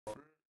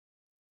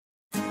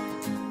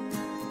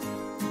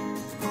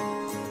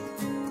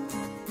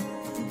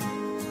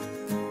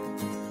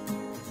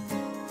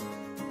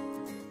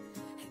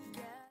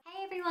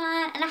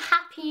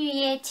happy new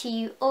year to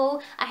you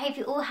all. I hope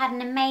you all had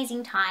an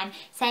amazing time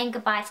saying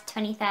goodbye to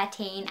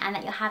 2013 and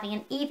that you're having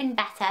an even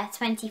better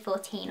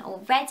 2014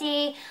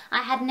 already.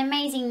 I had an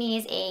amazing New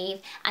Year's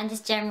Eve and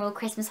just general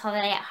Christmas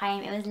holiday at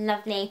home. It was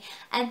lovely.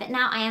 But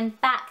now I am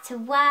back to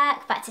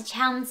work, back to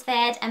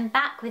Chelmsford, and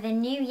back with a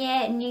new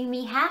year, new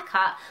me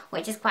haircut,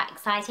 which is quite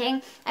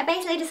exciting. I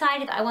basically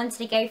decided that I wanted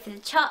to go for the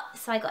chop,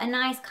 so I got a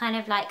nice kind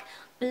of like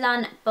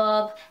blunt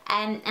bob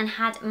and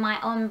had my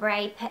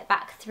ombre put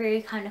back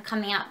through, kind of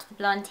coming out to the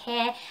blonde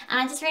here, and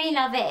I just really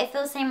love it. It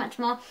feels so much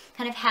more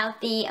kind of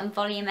healthy and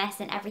voluminous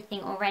and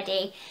everything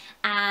already,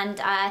 and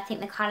I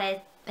think the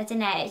colour, I don't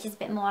know, it's just a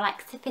bit more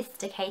like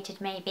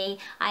sophisticated maybe,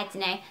 I don't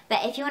know.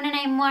 But if you want to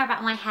know more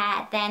about my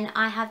hair, then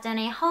I have done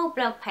a whole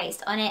blog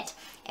post on it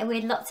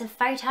with lots of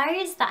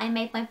photos that I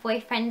made my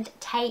boyfriend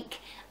take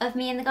of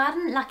me in the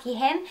garden, lucky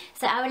him.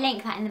 So I will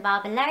link that in the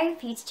bar below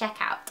for you to check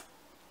out.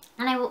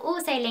 And I will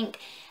also link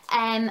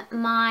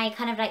my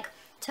kind of like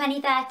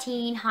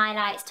 2013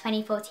 highlights,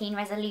 2014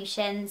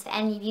 resolutions for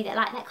any of you that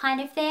like that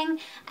kind of thing.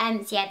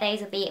 So yeah,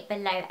 those will be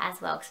below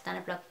as well because I've done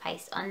a blog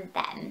post on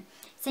them.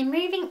 So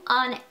moving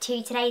on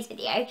to today's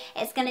video,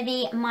 it's going to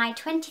be my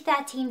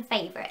 2013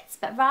 favourites,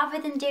 but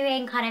rather than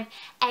doing kind of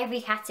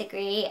every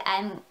category,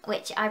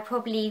 which I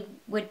probably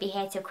would be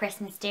here till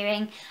Christmas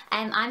doing,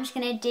 I'm just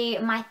going to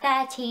do my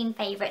 13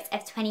 favourites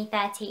of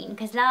 2013,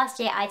 because last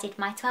year I did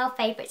my 12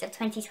 favourites of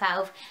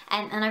 2012,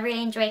 and I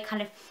really enjoyed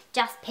kind of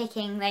just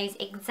picking those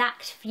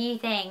exact few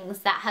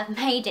things that have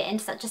made it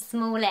into such a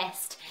small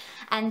list.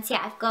 And so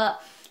yeah, I've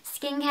got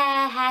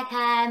skincare, hair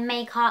care,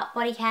 makeup,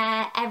 body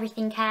care,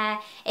 everything care.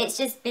 It's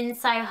just been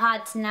so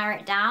hard to narrow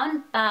it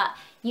down, but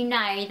you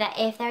know that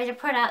if there is a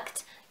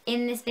product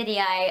in this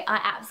video, I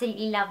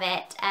absolutely love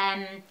it.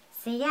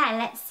 So yeah,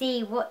 let's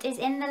see what is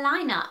in the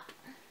lineup.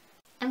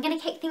 I'm going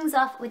to kick things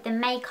off with the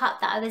makeup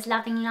that I was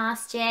loving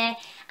last year,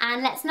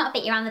 and let's not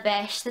beat around the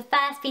bush. The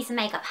first piece of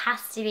makeup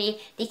has to be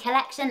the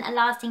Collection A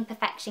Lasting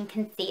Perfection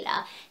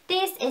Concealer.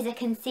 This is a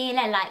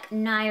concealer like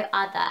no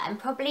other, and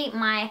probably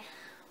my,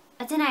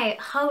 I don't know,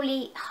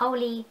 holy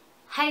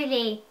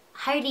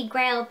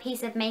grail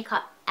piece of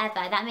makeup ever.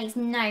 That makes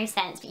no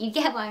sense, but you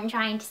get what I'm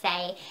trying to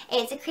say.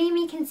 It's a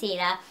creamy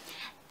concealer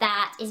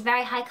that is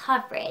very high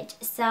coverage,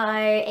 so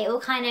it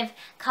will kind of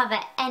cover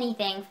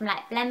anything from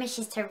like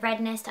blemishes to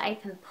redness to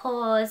open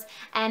pores,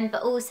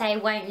 but also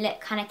won't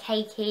look kind of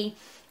cakey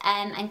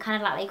and kind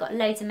of like you've got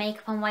loads of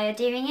makeup on while you're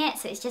doing it.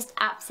 So it's just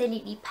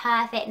absolutely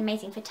perfect and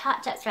amazing for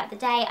touch-ups throughout the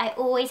day. I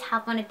always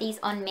have one of these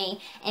on me,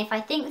 and if I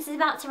think this is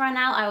about to run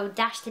out, I will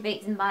dash to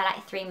Boots and buy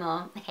like 3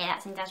 more. Okay,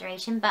 that's an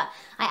exaggeration, but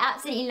I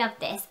absolutely love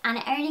this, and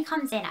it only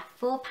comes in at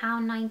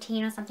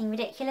 £4.19 or something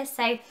ridiculous,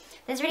 so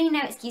there's really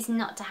no excuse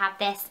not to have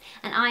this,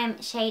 and I am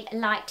shade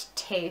Light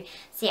 2.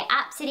 So yeah,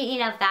 absolutely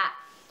love that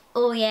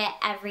all year,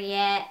 every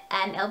year.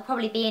 It'll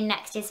probably be in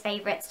next year's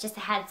favourites, just a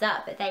heads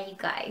up, but there you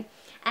go.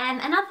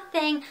 Another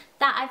thing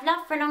that I've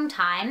loved for a long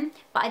time,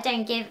 but I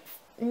don't give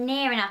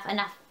near enough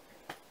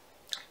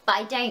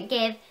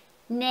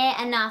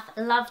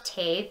love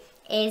to,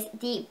 is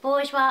the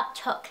Bourjois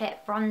Chocolate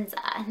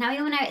Bronzer. Now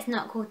you all know it's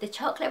not called the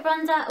chocolate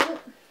bronzer. Oh,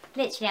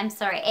 literally, I'm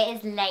sorry, it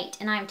is late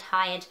and I'm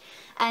tired.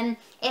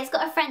 It's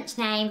got a French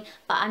name,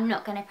 but I'm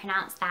not going to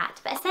pronounce that.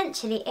 But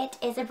essentially it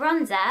is a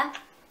bronzer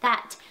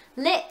that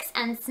looks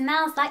and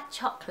smells like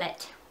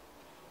chocolate.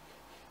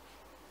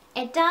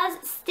 It does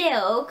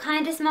still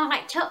kind of smell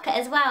like chocolate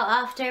as well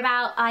after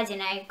about, I don't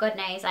know, God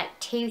knows, like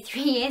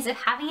 2-3 years of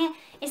having it.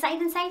 Is that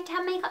even safe to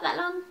have makeup that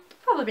long?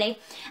 Probably.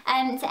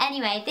 So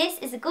anyway, this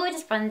is a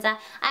gorgeous bronzer.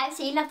 I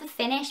absolutely love the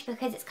finish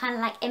because it's kind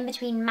of like in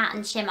between matte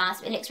and shimmer,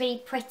 so it looks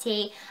really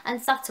pretty and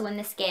subtle in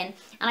the skin.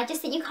 And I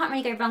just think you can't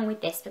really go wrong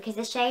with this because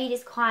the shade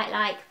is quite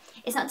like,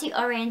 it's not too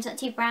orange, not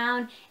too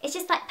brown. It's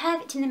just like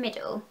perfect in the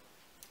middle.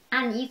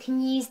 And you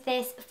can use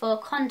this for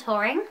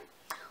contouring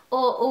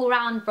or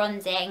all-round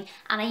bronzing,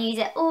 and I use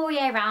it all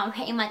year round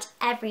pretty much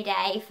every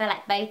day for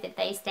like both of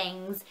those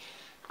things.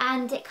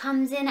 And it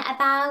comes in at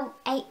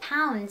about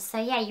 £8, so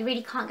yeah, you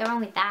really can't go wrong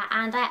with that,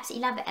 and I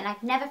absolutely love it, and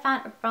I've never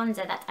found a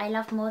bronzer that I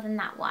love more than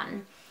that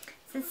one.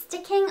 So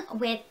sticking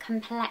with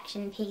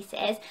complexion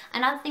pieces,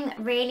 another thing that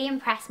really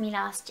impressed me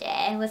last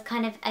year was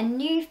kind of a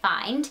new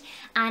find,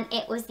 and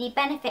it was the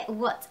Benefit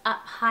What's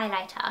Up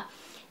highlighter.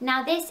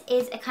 Now this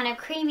is a kind of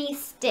creamy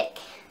stick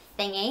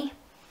thingy,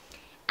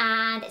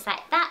 and it's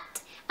like that.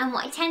 And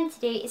what I tend to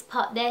do is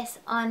pop this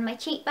on my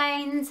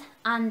cheekbones,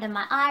 under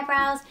my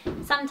eyebrows,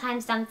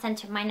 sometimes down the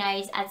centre of my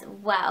nose as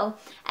well,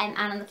 and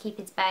on the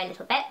cupid's bow a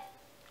little bit.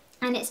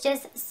 And it's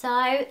just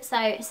so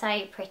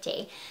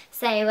pretty.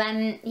 So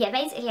yeah,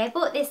 basically I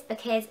bought this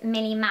because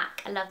Millie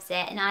Mac loves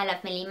it, and I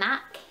love Millie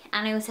Mac.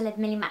 And I also love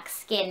Millie Mac's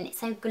skin. It's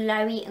so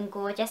glowy and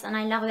gorgeous, and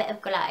I love a bit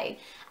of glow.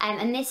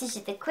 And this is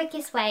just the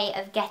quickest way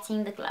of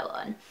getting the glow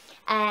on.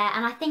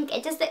 And I think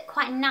it does look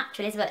quite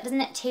natural as well. It doesn't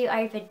look too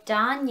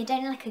overdone. You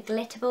don't look like a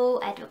glitter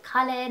ball, Edward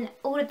Cullen,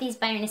 all of these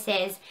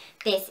bonuses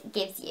this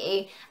gives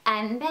you.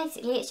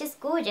 Basically it's just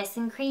gorgeous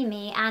and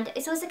creamy, and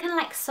it's also kind of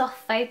like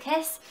soft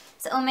focus.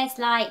 It's almost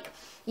like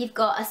you've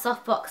got a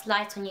softbox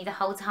light on you the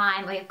whole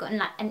time, or you've got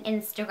like an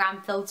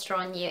Instagram filter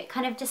on you. It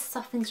kind of just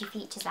softens your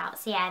features out.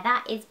 So yeah,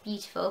 that is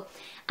beautiful.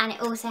 And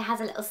it also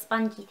has a little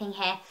spongy thing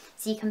here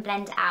so you can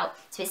blend it out.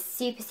 So it's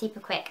super,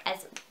 super quick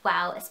as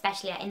well,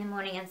 especially in the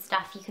morning and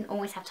stuff. You can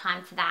always have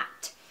time for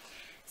that.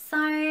 So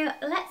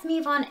let's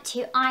move on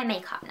to eye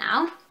makeup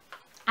now.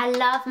 I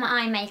love my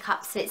eye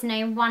makeup, so it's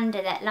no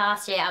wonder that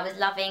last year I was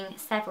loving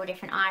several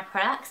different eye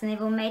products, and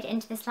they've all made it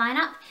into this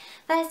lineup.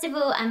 First of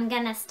all, I'm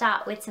going to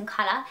start with some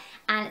colour,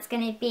 and it's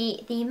going to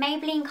be the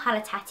Maybelline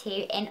Colour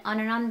Tattoo in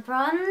On and On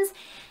Bronze.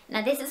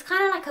 Now this is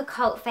kind of like a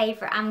cult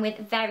favourite, and with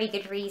very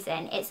good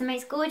reason. It's the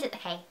most gorgeous.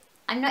 Okay,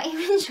 I'm not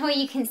even sure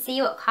you can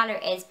see what colour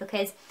it is,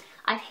 because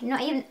I've not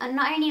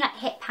only like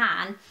hit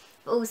pan,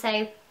 but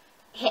also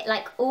hit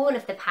like all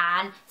of the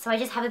pan, so I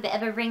just have a bit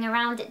of a ring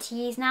around it to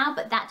use now,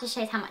 but that just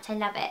shows how much I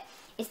love it.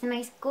 It's the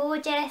most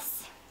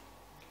gorgeous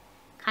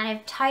kind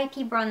of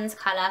taupey bronze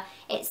colour.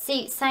 It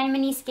suits so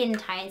many skin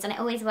tones, and I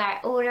always wear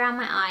it all around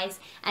my eyes,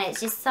 and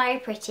it's just so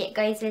pretty. It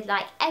goes with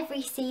like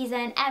every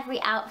season, every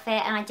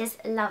outfit, and I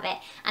just love it.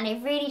 And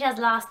it really does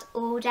last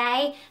all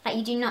day. Like,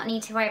 you do not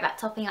need to worry about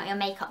topping up your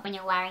makeup when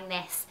you're wearing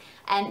this.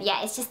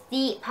 Yeah, it's just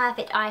the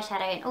perfect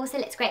eyeshadow, and also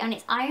looks great on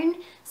its own,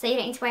 so you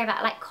don't need to worry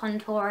about like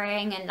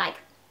contouring and like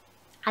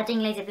adding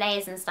loads of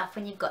layers and stuff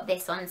when you've got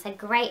this on. So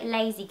great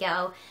lazy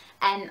girl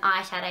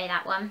eyeshadow,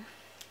 that one.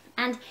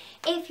 And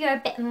if you're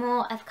a bit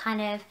more of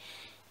kind of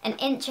an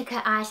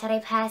intricate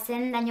eyeshadow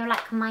person, then you'll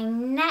like my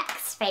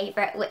next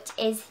favourite, which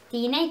is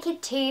the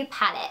Naked 2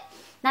 palette.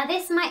 Now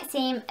this might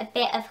seem a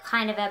bit of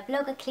kind of a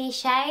blogger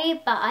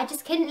cliche, but I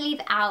just couldn't leave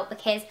it out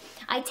because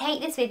I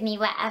take this with me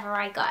wherever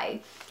I go.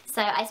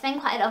 So I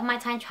spend quite a lot of my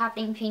time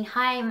travelling between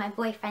home, my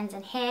boyfriend's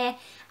and here,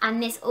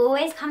 and this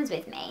always comes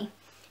with me.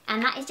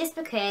 And that is just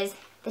because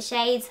the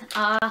shades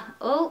are,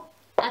 oh,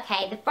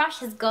 okay, the brush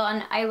has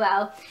gone, oh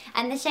well.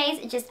 And the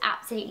shades are just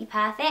absolutely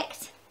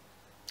perfect.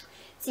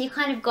 So you've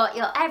kind of got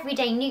your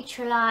everyday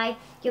neutral eye,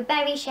 your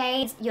berry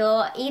shades,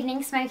 your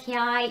evening smoky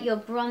eye, your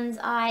bronze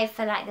eye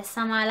for like the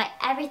summer, like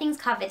everything's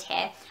covered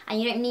here.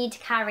 And you don't need to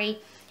carry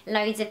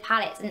loads of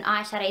palettes and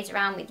eyeshadows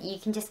around with you. You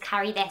can just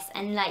carry this,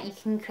 and like you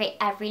can create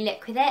every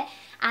look with it.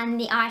 And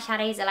the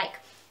eyeshadows are like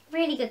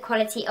really good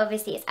quality.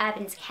 Obviously it's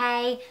Urban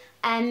Decay.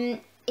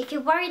 If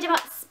you're worried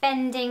about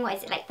spending, what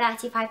is it, like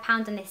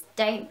 £35 on this,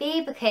 don't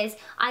be, because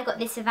I got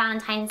this for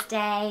Valentine's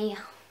Day,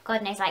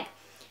 God knows, like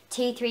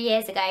 2-3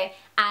 years ago,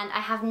 and I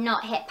have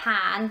not hit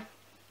pan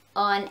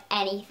on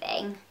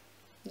anything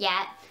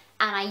yet,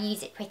 and I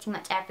use it pretty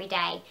much every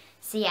day.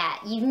 So yeah,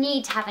 you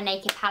need to have a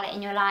naked palette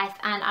in your life,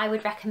 and I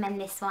would recommend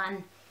this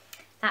one.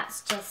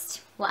 That's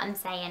just what I'm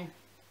saying.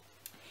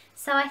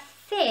 So I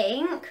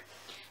think,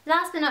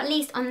 last but not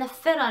least, on the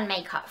full-on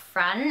makeup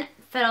front,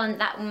 full-on,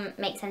 that will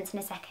make sense in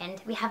a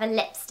second, we have a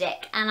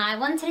lipstick. And I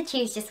wanted to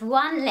choose just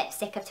one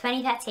lipstick of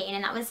 2013,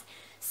 and that was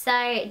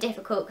so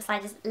difficult because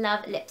I just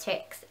love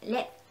lipsticks.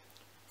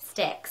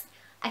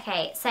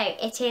 Okay, so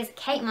it is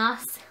Kate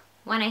Moss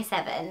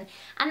 107,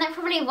 and that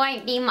probably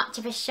won't be much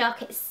of a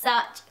shock. It's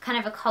such kind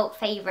of a cult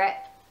favourite,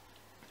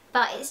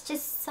 but it's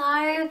just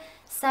so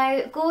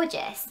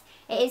gorgeous.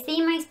 It is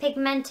the most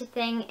pigmented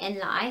thing in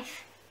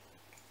life.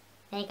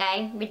 There you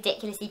go,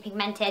 ridiculously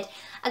pigmented.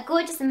 A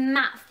gorgeous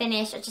matte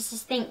finish, I just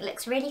think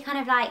looks really kind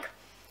of like,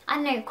 I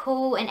don't know,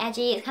 cool and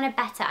edgy. It's kind of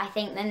better, I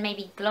think, than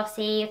maybe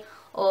glossy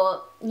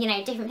or, you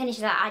know, different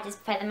finishes. I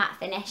just prefer the matte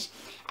finish.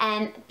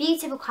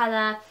 Beautiful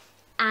colour,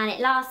 and it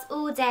lasts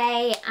all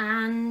day,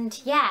 and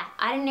yeah,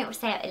 I don't know what to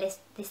say about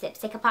this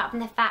lipstick apart from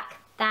the fact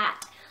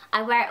that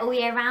I wear it all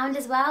year round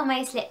as well.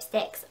 Most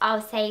lipsticks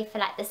I'll save for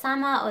like the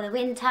summer or the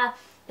winter,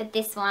 but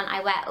this one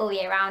I wear all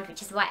year round,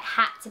 which is why it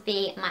had to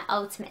be my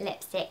ultimate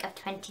lipstick of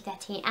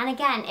 2013. And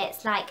again,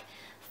 it's like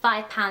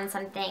 £5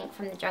 something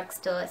from the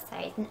drugstore, so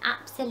it's an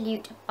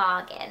absolute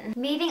bargain.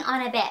 Moving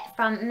on a bit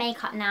from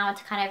makeup now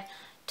to kind of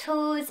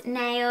tools,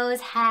 nails,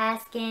 hair,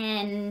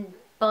 skin,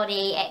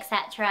 body,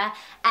 etc.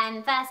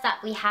 First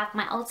up we have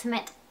my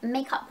ultimate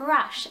makeup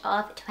brush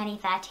of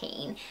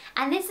 2013,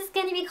 and this is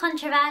going to be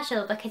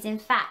controversial because in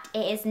fact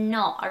it is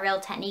not a Real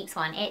Techniques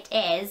one, it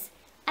is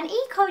an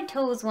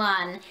Ecotools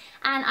one.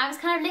 And I was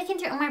kind of looking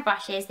through all my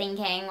brushes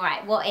thinking,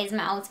 right, what is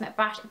my ultimate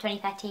brush of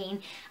 2013,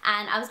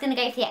 and I was going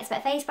to go for the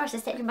Expert Face brush, the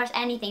stippling brush,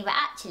 anything, but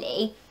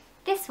actually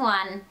this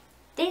one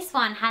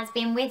has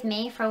been with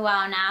me for a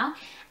while now,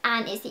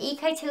 and it's the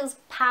Ecotools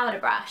powder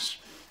brush.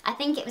 I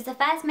think it was the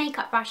first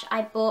makeup brush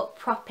I bought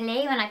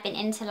properly when I've been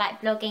into like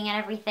blogging and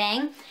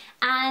everything.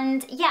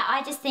 And yeah,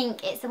 I just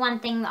think it's the one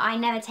thing that I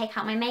never take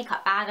out my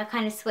makeup bag. I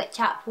kind of switch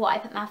up what I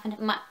put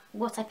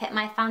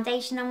my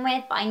foundation on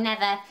with, but I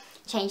never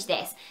change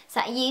this.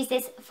 So I use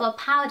this for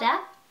powder.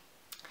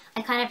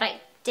 I kind of like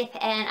dip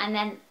it in and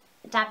then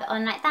dab it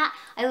on like that.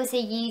 I also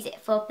use it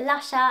for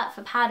blusher,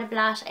 for powder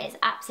blush. It's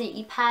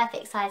absolutely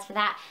perfect size for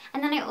that.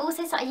 And then I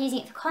also started using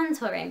it for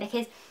contouring,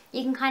 because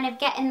you can kind of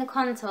get in the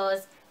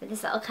contours with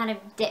this little kind of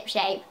dip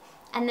shape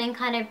and then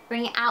kind of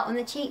bring it out on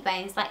the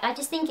cheekbones. Like, I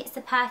just think it's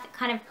the perfect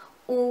kind of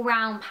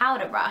all-round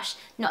powder brush,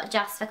 not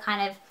just for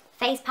kind of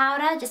face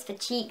powder, just for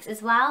cheeks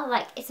as well.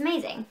 Like, it's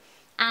amazing.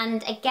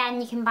 And again,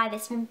 you can buy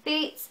this from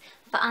Boots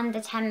for under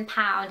 £10,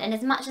 and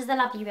as much as I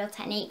love Real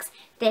Techniques,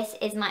 this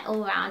is my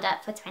all-rounder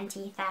for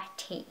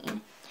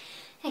 2013.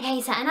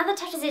 Okay, so another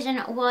tough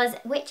decision was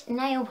which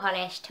nail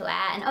polish to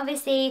wear, and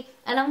obviously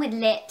along with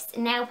lips,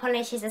 nail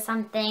polishes are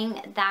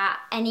something that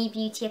any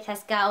beauty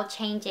obsessed girl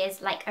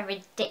changes like a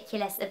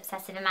ridiculous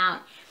obsessive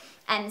amount.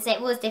 So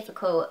it was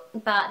difficult,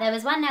 but there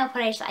was one nail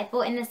polish that I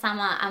bought in the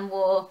summer and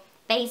wore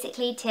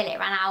basically till it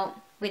ran out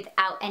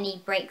without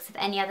any breaks of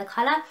any other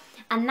colour,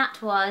 and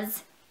that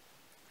was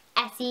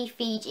Essie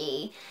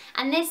Fiji.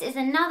 And this is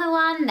another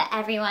one that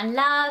everyone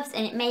loves,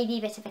 and it may be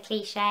a bit of a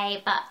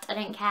cliche, but I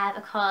don't care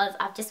because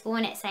I've just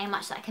worn it so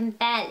much that I can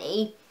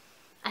barely,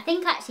 I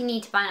think I actually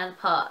need to buy another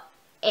pot.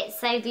 It's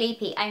so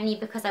gloopy only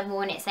because I've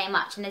worn it so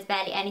much and there's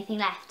barely anything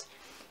left.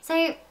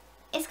 So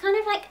it's kind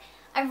of like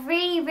a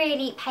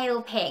really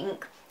pale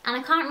pink, and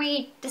I can't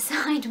really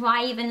decide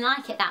why I even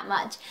like it that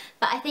much,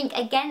 but I think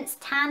against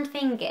tanned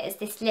fingers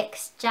this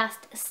looks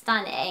just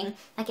stunning.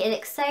 Like, it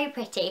looks so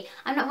pretty.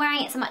 I'm not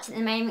wearing it so much at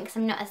the moment because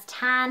I'm not as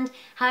tanned.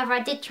 However, I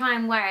did try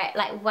and wear it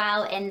like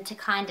well into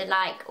kind of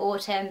like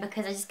autumn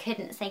because I just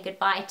couldn't say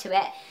goodbye to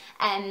it.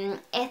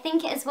 I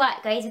think it as well,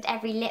 it goes with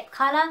every lip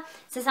colour.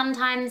 So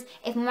sometimes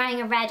if I'm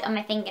wearing a red on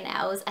my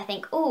fingernails, I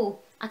think, oh,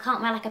 I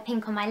can't wear like a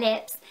pink on my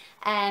lips,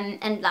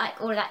 and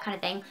like all of that kind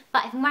of thing.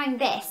 But if I'm wearing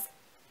this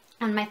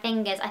on my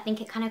fingers, I think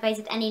it kind of goes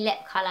with any lip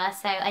colour,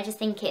 so I just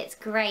think it's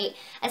great,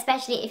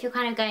 especially if you're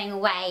kind of going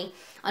away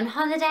on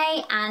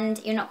holiday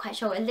and you're not quite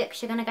sure what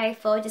looks you're going to go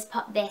for. Just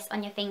pop this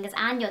on your fingers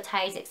and your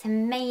toes. It's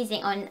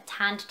amazing on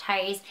tanned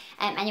toes,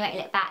 and you won't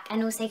look back.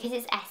 And also because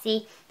it's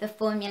Essie, the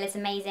formula is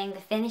amazing,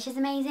 the finish is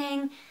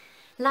amazing,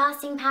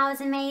 lasting power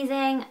is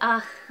amazing.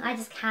 Oh, I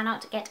just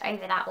cannot get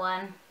over that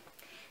one.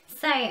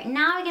 So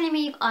now we're going to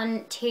move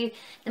on to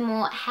the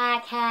more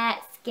hair care,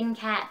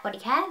 skincare, body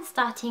care,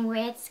 starting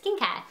with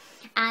skincare.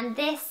 And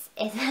this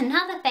is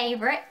another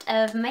favourite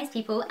of most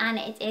people, and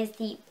it is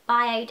the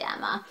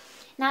Bioderma.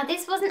 Now,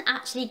 this wasn't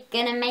actually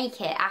going to make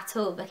it at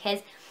all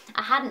because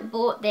I hadn't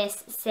bought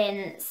this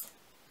since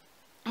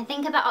I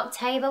think about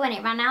October when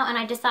it ran out, and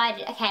I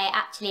decided, okay,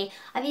 actually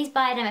I've used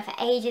Bioderma for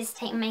ages to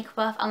take my makeup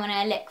off, I want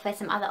to look for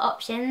some other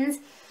options.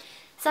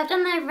 So I've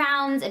done the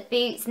rounds of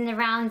Boots and the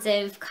rounds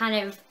of kind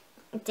of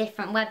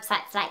different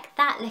websites like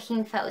that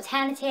looking for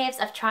alternatives.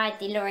 I've tried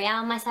the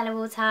L'Oreal micellar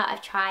water,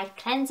 I've tried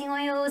cleansing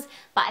oils,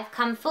 but I've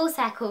come full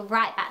circle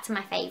right back to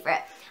my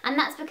favourite, and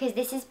that's because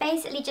this is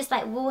basically just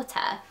like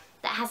water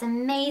that has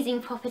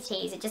amazing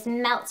properties. It just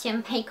melts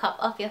your makeup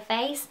off your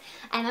face,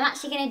 and I'm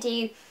actually going to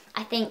do,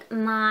 I think,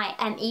 my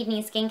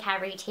evening skincare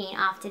routine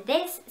after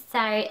this,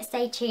 so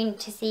stay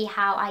tuned to see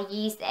how I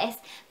use this.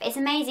 But it's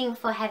amazing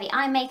for heavy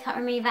eye makeup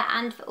remover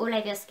and for all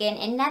over your skin.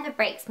 It never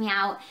breaks me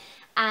out,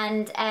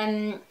 and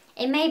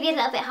it may be a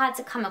little bit hard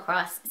to come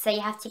across, so you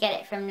have to get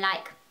it from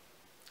like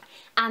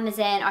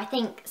Amazon, or I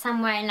think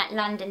somewhere in like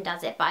London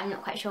does it, but I'm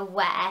not quite sure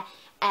where,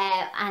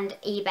 and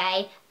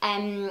eBay.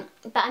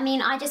 But I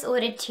mean, I just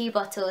ordered 2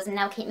 bottles and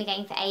they'll keep me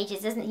going for ages.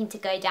 It doesn't seem to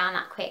go down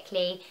that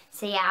quickly.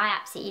 So yeah, I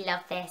absolutely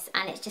love this,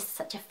 and it's just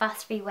such a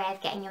fuss-free way of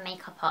getting your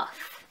makeup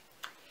off.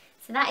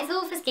 So that is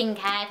all for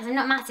skincare, because I'm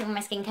not massive on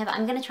my skincare, but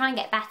I'm going to try and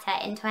get better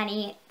in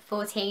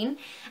 2014.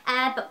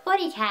 But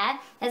body care,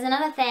 there's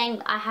another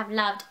thing I have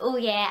loved all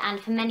year and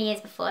for many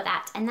years before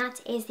that, and that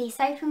is the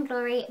Soap &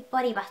 Glory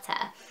body butter.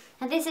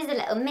 Now this is a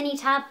little mini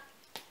tub.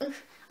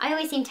 Oof, I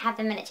always seem to have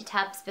the miniature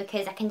tubs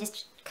because I can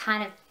just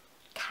kind of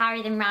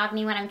carry them around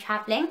me when I'm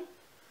travelling,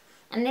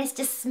 and this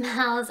just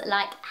smells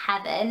like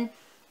heaven.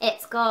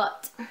 It's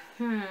got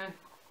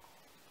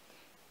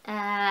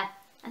I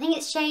think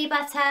it's shea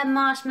butter,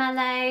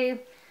 marshmallow,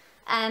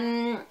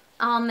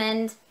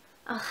 almond,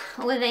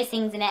 all of those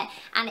things in it,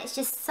 and it's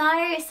just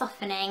so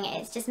softening.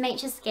 It just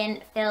makes your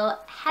skin feel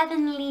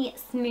heavenly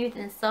smooth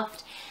and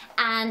soft,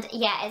 and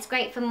yeah, it's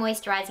great for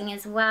moisturising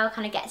as well,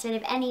 kind of gets rid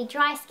of any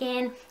dry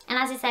skin, and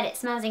as I said, it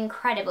smells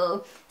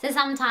incredible. So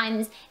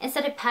sometimes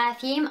instead of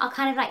perfume, I'll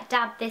kind of like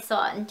dab this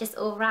on just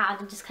all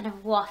round and just kind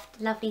of waft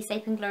lovely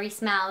Soap & Glory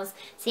smells.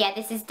 So yeah,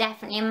 this is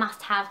definitely a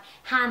must-have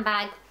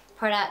handbag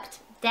product,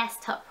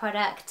 desktop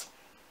product,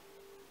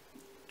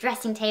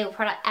 dressing table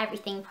product,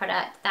 everything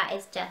product. That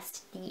is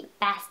just the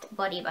best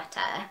body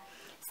butter.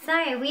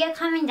 So we are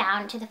coming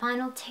down to the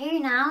final 2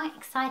 now,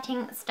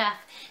 exciting stuff.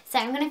 So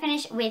I'm going to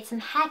finish with some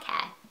hair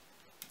care.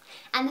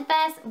 And the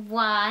first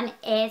one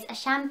is a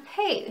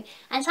shampoo.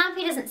 And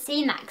shampoo doesn't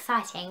seem that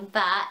exciting,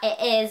 but it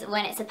is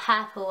when it's a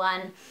purple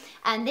one.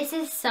 And this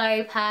is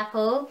so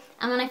purple.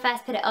 And when I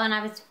first put it on,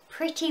 I was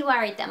pretty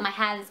worried that my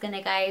hair was going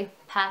to go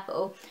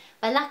purple.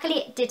 but luckily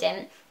it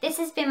didn't. This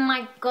has been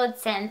my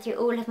godsend through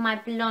all of my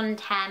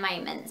blonde hair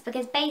moments,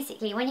 because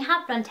basically when you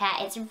have blonde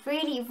hair, it's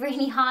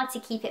really hard to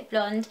keep it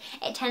blonde.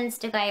 It tends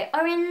to go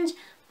orange,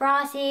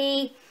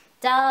 brassy,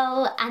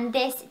 dull, and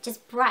this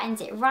just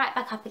brightens it right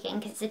back up again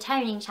because it's a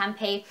toning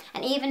shampoo.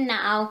 And even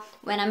now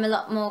when I'm a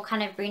lot more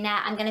kind of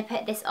brunette, I'm going to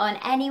put this on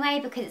anyway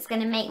because it's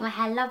going to make my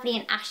hair lovely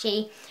and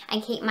ashy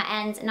and keep my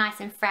ends nice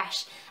and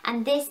fresh.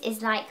 And this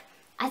is like,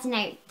 I don't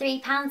know,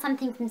 £3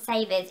 something from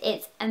Savers.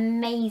 It's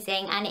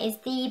amazing and it is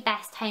the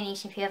best toning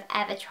shampoo I've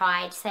ever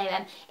tried. So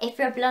if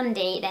you're a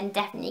blondie, then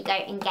definitely go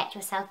and get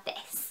yourself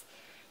this.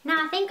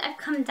 Now I think I've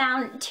come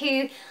down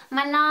to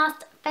my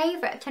last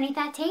favourite of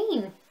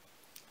 2013.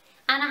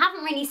 And I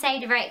haven't really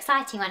saved a very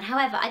exciting one.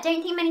 However, I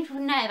don't think many people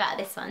know about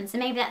this one, so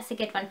maybe that's a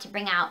good one to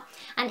bring out.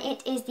 And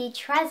it is the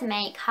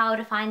TRESemme Curl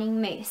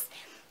Defining Mousse.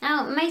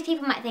 Now, most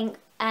people might think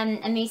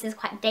a mousse is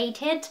quite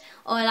dated,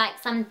 or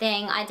like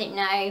something, I don't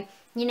know,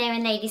 you know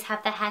when ladies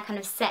have their hair kind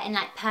of set in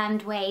like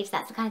permed waves,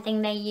 that's the kind of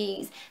thing they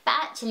use. But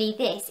actually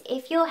this,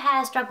 if your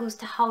hair struggles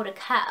to hold a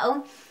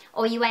curl,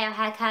 or you wear your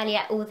hair curly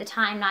all the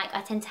time, like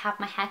I tend to have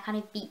my hair kind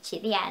of beachy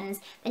at the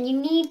ends, then you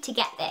need to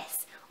get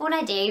this. All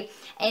I do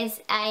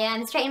is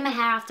I straighten my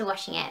hair after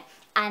washing it,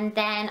 and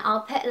then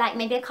I'll put like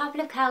maybe a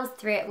couple of curls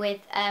through it with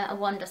a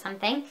wand or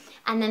something,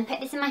 and then put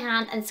this in my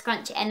hand and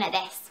scrunch it in like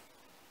this.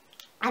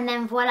 And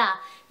then voila,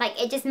 like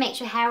it just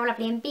makes your hair all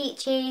lovely and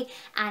beachy,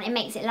 and it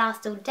makes it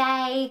last all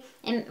day.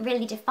 It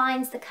really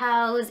defines the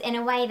curls in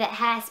a way that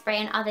hairspray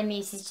and other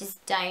mousses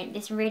just don't.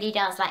 This really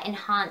does like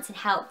enhance and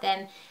help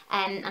them,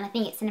 and I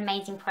think it's an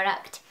amazing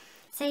product.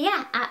 So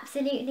yeah,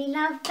 absolutely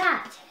love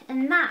that.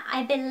 And that,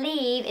 I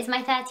believe, is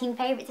my 13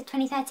 favourites of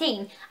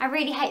 2013. I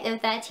really hope there were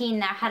 13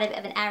 there. I had a bit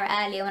of an error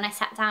earlier when I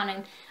sat down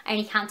and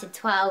only counted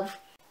 12.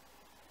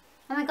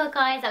 Oh my god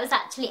guys, that was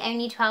actually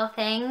only 12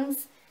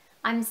 things.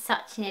 I'm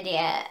such an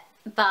idiot.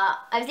 But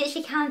I was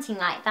literally counting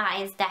like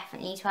that is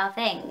definitely 12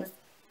 things.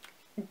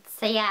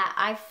 So yeah,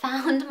 I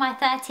found my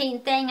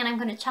 13th thing and I'm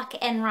going to chuck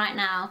it in right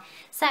now.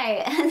 So,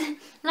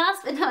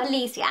 last but not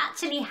least, we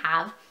actually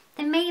have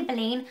the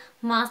Maybelline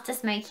Master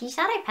Smokey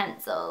Shadow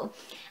Pencil.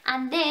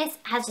 And this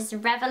has just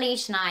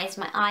revolutionised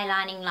my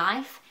eyelining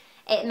life.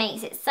 It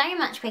makes it so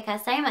much quicker,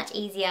 so much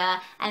easier,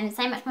 and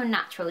so much more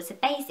natural. So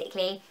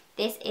basically,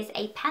 this is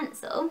a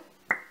pencil,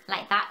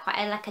 like that,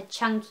 quite like a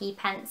chunky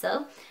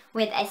pencil,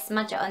 with a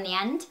smudger on the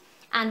end.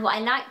 And what I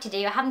like to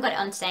do, I haven't got it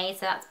on today,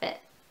 so that's a bit,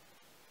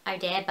 oh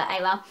dear, but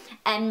oh well.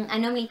 I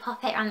normally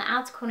pop it around the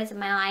outer corners of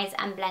my eyes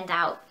and blend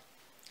out.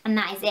 And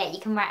that is it.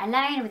 You can wear it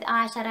alone with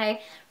eyeshadow,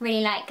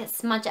 really like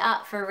smudge it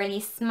up for a really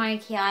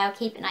smoky eye, or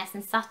keep it nice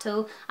and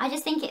subtle. I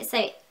just think it's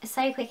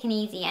so quick and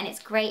easy, and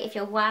it's great if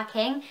you're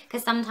working,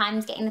 because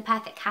sometimes getting the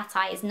perfect cat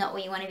eye is not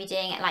what you want to be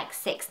doing at like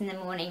 6 in the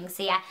morning.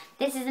 So yeah,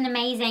 this is an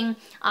amazing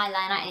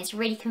eyeliner, and it's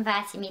really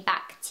converted me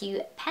back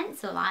to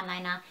pencil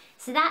eyeliner.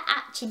 So that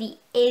actually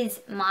is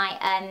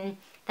my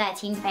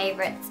 13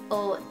 favourites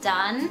all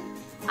done.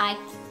 I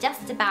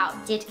just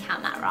about did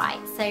count that right,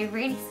 so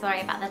really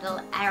sorry about the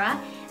little error.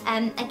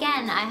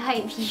 Again, I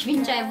hope you've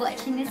enjoyed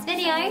watching this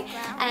video.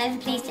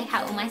 Please check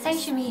out all my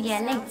social media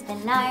links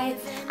below,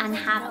 and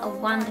have a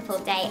wonderful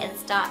day and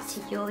start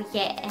to your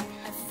year.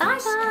 Bye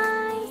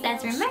guys!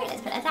 There's a remote,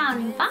 let's put that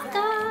down. Bye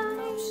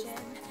guys!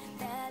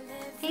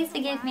 Please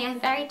forgive me,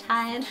 I'm very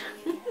tired.